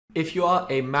If you are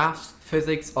a maths,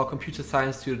 physics, or computer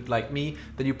science student like me,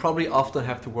 then you probably often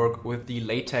have to work with the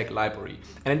LaTeX library.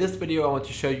 And in this video, I want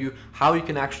to show you how you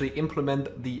can actually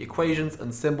implement the equations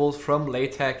and symbols from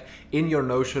LaTeX in your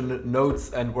Notion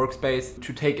notes and workspace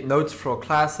to take notes for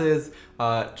classes,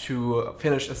 to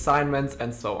finish assignments,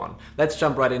 and so on. Let's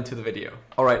jump right into the video.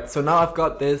 All right, so now I've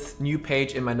got this new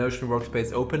page in my Notion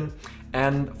workspace open.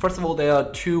 And first of all, there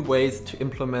are two ways to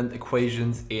implement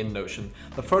equations in Notion.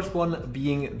 The first one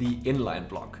being the inline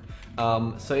block.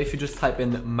 So if you just type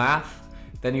in math,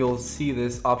 then you'll see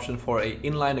this option for an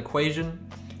inline equation.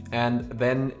 And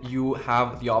then you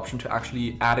have the option to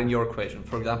actually add in your equation.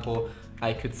 For example,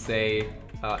 I could say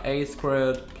a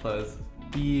squared plus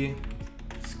b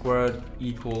squared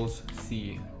equals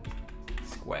c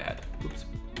squared. Oops,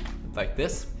 like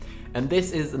this. And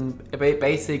this is a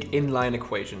basic inline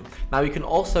equation. Now you can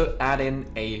also add in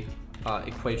a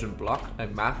equation block, a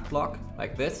math block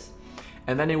like this,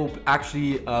 and then it will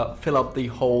actually fill up the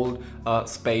whole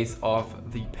space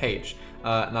of the page.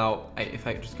 Now, if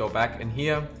I just go back in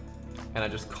here and I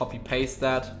just copy paste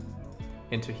that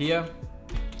into here,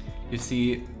 you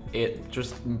see it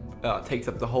just takes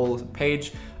up the whole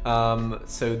page.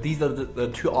 So these are the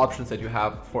two options that you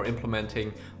have for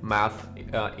implementing math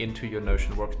into your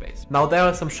Notion workspace. Now there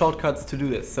are some shortcuts to do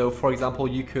this. So for example,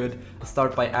 you could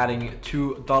start by adding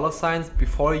two dollar signs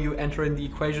before you enter in the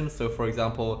equation. So for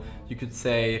example, you could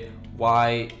say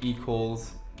y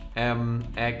equals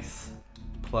mx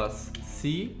plus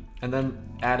c, and then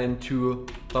add in two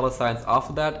dollar signs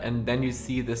after that, and then you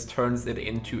see this turns it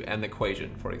into an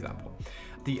equation, for example.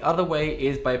 The other way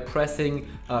is by pressing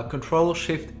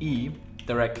Ctrl-Shift-E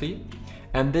directly,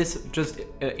 and this just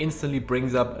instantly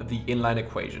brings up the inline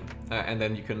equation. And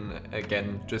then you can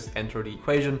again just enter the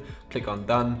equation, click on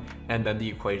done, and then the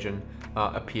equation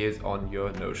appears on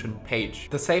your Notion page.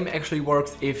 The same actually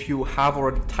works if you have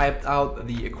already typed out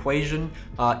the equation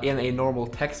in a normal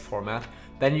text format.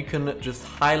 Then you can just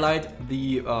highlight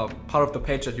the part of the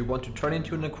page that you want to turn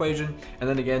into an equation, and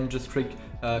then again just click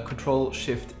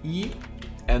Ctrl-Shift-E,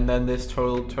 and then this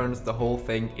turns the whole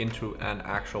thing into an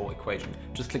actual equation.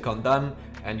 Just click on done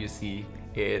and you see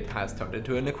it has turned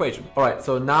into an equation. All right,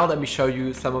 so now let me show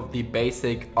you some of the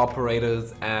basic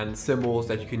operators and symbols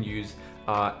that you can use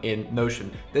in Notion.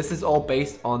 This is all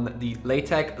based on the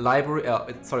LaTeX library,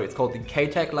 it's called the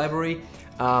KaTex library.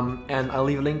 And I'll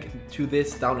leave a link to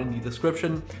this down in the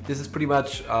description. This is pretty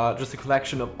much just a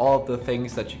collection of all of the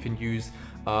things that you can use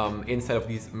inside of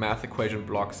these math equation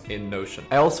blocks in Notion.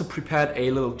 I also prepared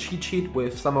a little cheat sheet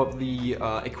with some of the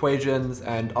equations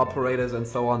and operators and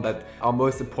so on that are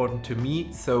most important to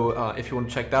me. So if you want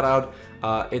to check that out,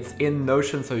 it's in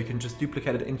Notion, so you can just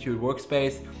duplicate it into your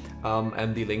workspace.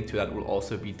 And the link to that will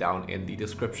also be down in the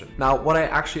description. Now, what I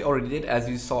actually already did, as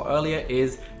you saw earlier,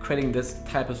 is creating this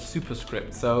type of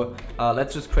superscript. So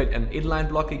let's just create an inline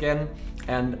block again.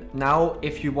 And now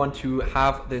if you want to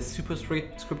have this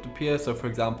superscript appear, so for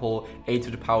example, a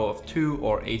to the power of 2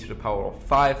 or a to the power of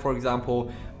 5, for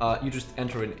example, you just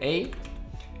enter in a,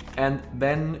 and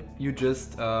then you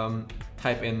just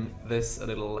type in this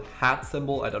little hat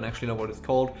symbol, I don't actually know what it's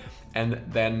called, and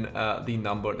then the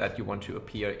number that you want to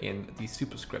appear in the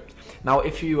superscript. Now,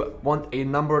 if you want a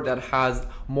number that has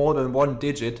more than one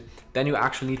digit, then you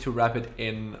actually need to wrap it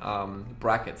in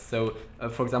brackets. So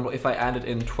for example, if I added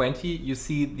in 20, you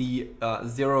see the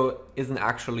 0 isn't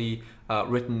actually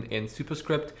written in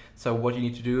superscript. So what you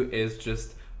need to do is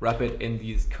just wrap it in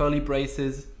these curly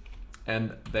braces,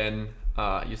 and then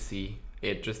you see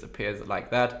it just appears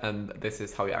like that, and this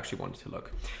is how you actually want it to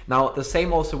look. Now, the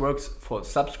same also works for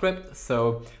subscript,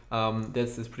 so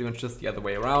this is pretty much just the other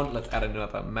way around. Let's add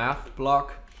another math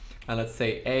block, and let's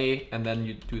say a, and then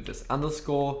you do this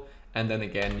underscore, and then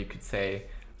again you could say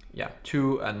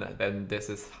 2, and then this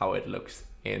is how it looks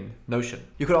in Notion.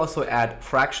 You could also add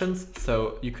fractions,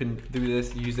 so you can do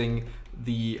this using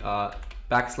the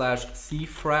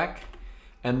 \cfrac,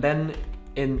 and then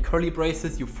in curly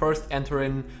braces you first enter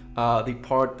in the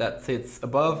part that sits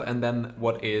above and then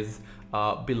what is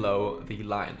below the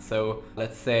line. So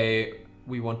let's say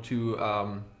we want to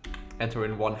enter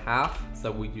in 1/2,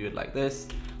 so we do it like this,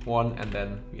 1, and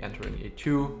then we enter in a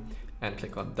 2 and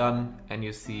click on done, and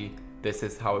you see this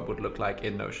is how it would look like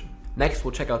in Notion. Next,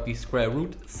 we'll check out the square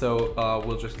root. So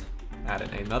we'll just add in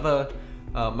another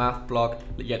math block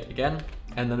yet again,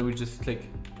 and then we just click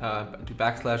do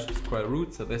 \square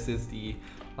root. So this is the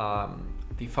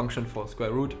function for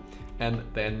square root, and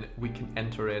then we can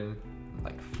enter in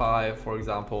like 5, for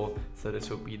example. So this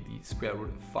will be the square root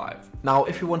of 5. Now,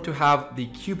 if you want to have the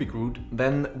cubic root,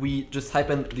 then we just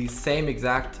type in the same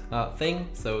exact thing.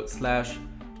 So \square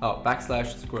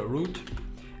root,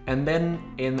 And then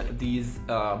in these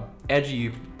edgy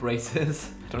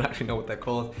braces, I don't actually know what they're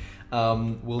called,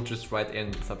 we'll just write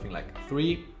in something like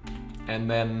 3. And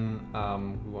then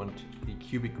we want the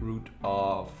cubic root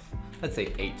of, let's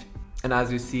say, 8. And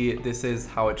as you see, this is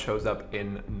how it shows up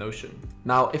in Notion.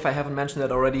 Now, if I haven't mentioned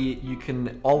that already, you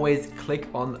can always click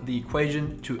on the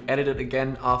equation to edit it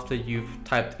again after you've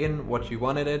typed in what you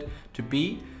wanted it to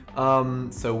be.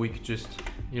 So we could just,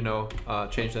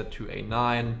 change that to a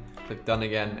 9, click done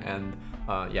again, and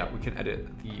yeah, we can edit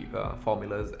the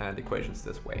formulas and equations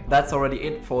this way. That's already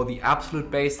it for the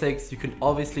absolute basics. You can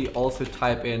obviously also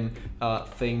type in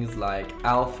things like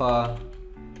alpha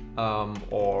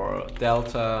or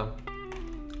delta.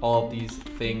 All of these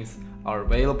things are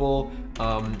available.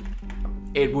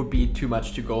 It would be too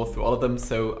much to go through all of them,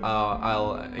 so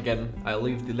I'll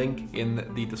leave the link in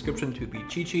the description to the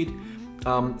cheat sheet.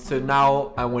 So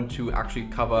now I want to actually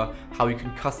cover how you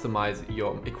can customize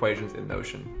your equations in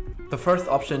Notion. The first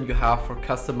option you have for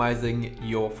customizing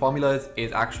your formulas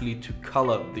is actually to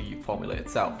color the formula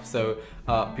itself. So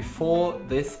before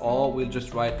this all, we'll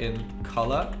just write in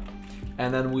color,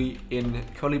 and then we, in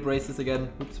curly braces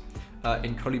again,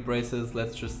 in curly braces,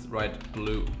 let's just write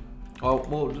blue. Or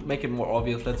we'll make it more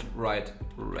obvious, let's write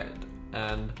red.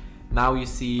 And now you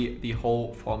see the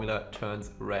whole formula turns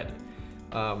red.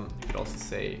 You could also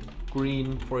say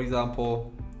green, for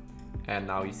example, and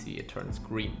now you see it turns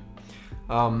green.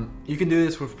 You can do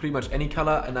this with pretty much any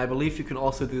color, and I believe you can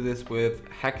also do this with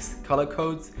hex color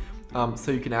codes.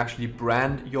 So you can actually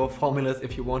brand your formulas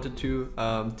if you wanted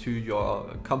to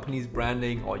your company's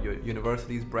branding or your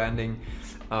university's branding.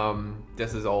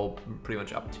 This is all pretty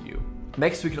much up to you.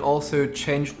 Next, we can also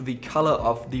change the color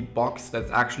of the box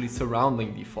that's actually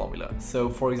surrounding the formula. So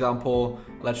for example,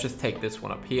 let's just take this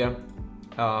one up here,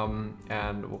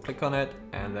 and we'll click on it,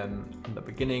 and then in the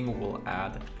beginning we'll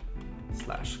add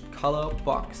 /color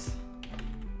box,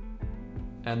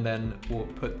 and then we'll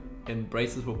put in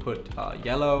braces, we'll put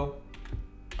yellow,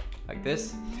 like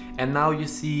this. And now you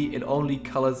see it only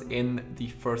colors in the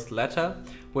first letter,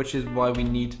 which is why we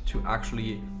need to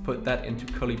actually put that into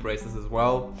curly braces as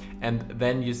well. And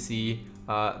then you see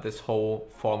this whole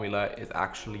formula is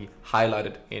actually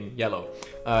highlighted in yellow.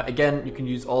 Again, you can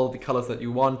use all the colors that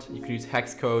you want. You can use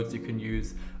hex codes, you can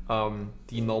use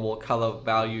the normal color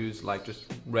values like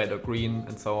just red or green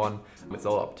and so on. It's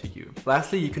all up to you.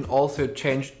 Lastly, you can also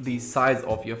change the size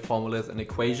of your formulas and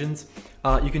equations.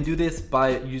 You can do this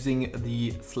by using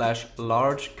the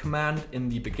 /large command in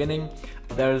the beginning.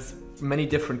 There's many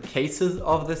different cases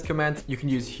of this command. You can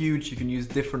use huge, you can use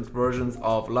different versions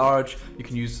of large, you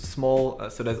can use small,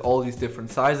 so there's all these different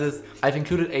sizes. I've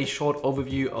included a short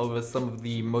overview over some of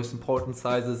the most important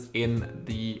sizes in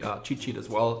the cheat sheet as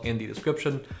well in the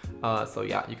description. So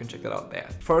yeah, you can check that out there.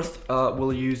 First,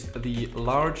 we'll use the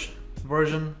large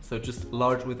version, so just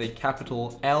large with a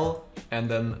capital L, and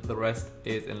then the rest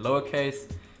is in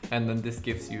lowercase, and then this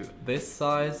gives you this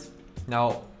size.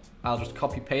 Now I'll just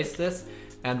copy paste this,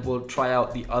 and we'll try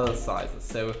out the other sizes.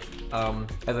 So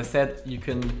as I said, you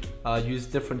can use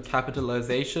different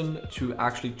capitalization to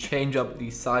actually change up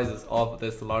the sizes of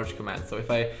this large command. So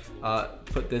if I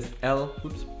put this L,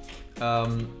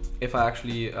 if I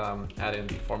actually add in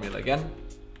the formula again,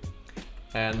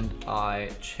 and I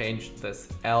change this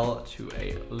L to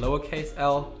a lowercase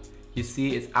l, you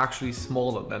see it's actually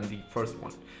smaller than the first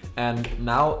one. And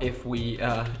now if we,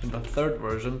 in the third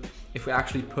version, if we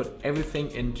actually put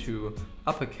everything into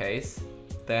uppercase,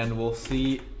 then we'll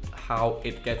see how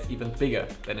it gets even bigger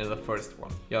than in the first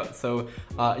one. Yeah, so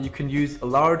you can use a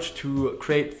large to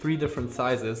create 3 different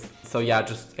sizes. So yeah,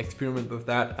 just experiment with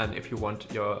that. And if you want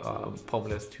your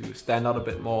formulas to stand out a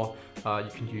bit more,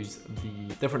 you can use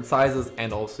the different sizes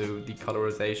and also the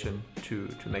colorization to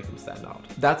make them stand out.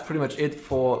 That's pretty much it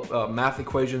for math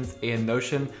equations in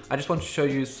Notion. I just want to show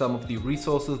you some of the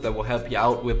resources that will help you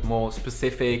out with more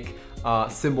specific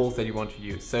symbols that you want to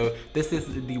use. So this is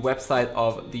the website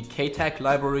of the KaTex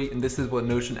library, and this is what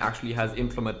Notion actually has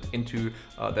implemented into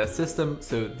their system.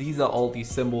 So these are all these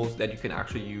symbols that you can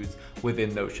actually use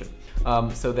within Notion.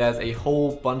 So there's a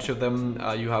whole bunch of them.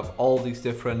 You have all these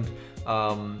different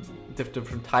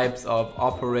types of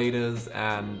operators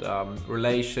and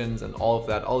relations and all of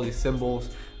that, all these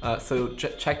symbols. So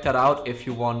check that out if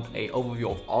you want an overview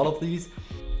of all of these.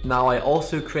 Now I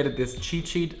also created this cheat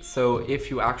sheet, so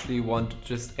if you actually want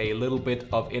just a little bit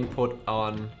of input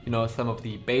on, some of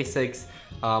the basics,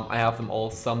 I have them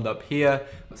all summed up here.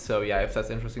 So yeah, if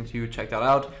that's interesting to you, check that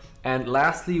out. And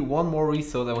lastly, one more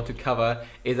resource I want to cover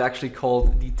is actually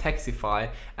called the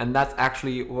Texify, and that's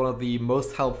actually one of the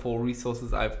most helpful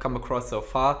resources I've come across so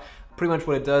far. Pretty much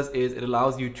what it does is it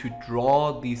allows you to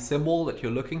draw the symbol that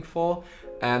you're looking for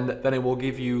and then it will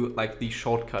give you like the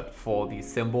shortcut for the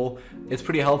symbol. It's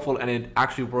pretty helpful and it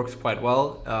actually works quite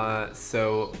well.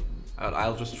 So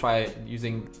I'll just try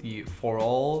using the for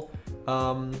all,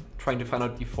 trying to find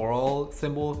out the for all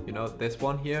symbol, you know, this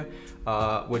one here,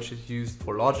 which is used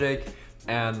for logic.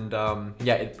 And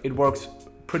yeah, it works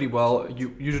pretty well.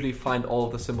 You usually find all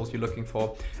of the symbols you're looking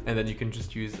for, and then you can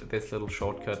just use this little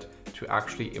shortcut to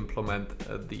actually implement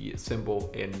the symbol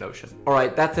in Notion. All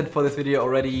right, that's it for this video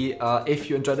already. If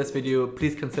you enjoyed this video,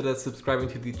 please consider subscribing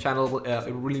to the channel.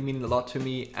 It really means a lot to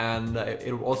me, and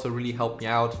it will also really help me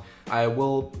out. I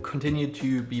will continue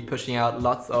to be pushing out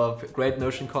lots of great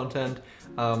Notion content.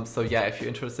 So yeah, if you're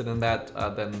interested in that,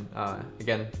 then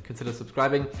again, consider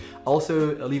subscribing.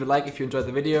 Also, leave a like if you enjoyed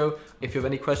the video. If you have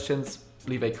any questions,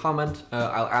 leave a comment.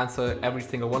 I'll answer every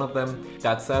single one of them.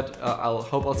 That said,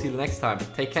 I'll see you the next time.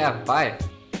 Take care. Bye.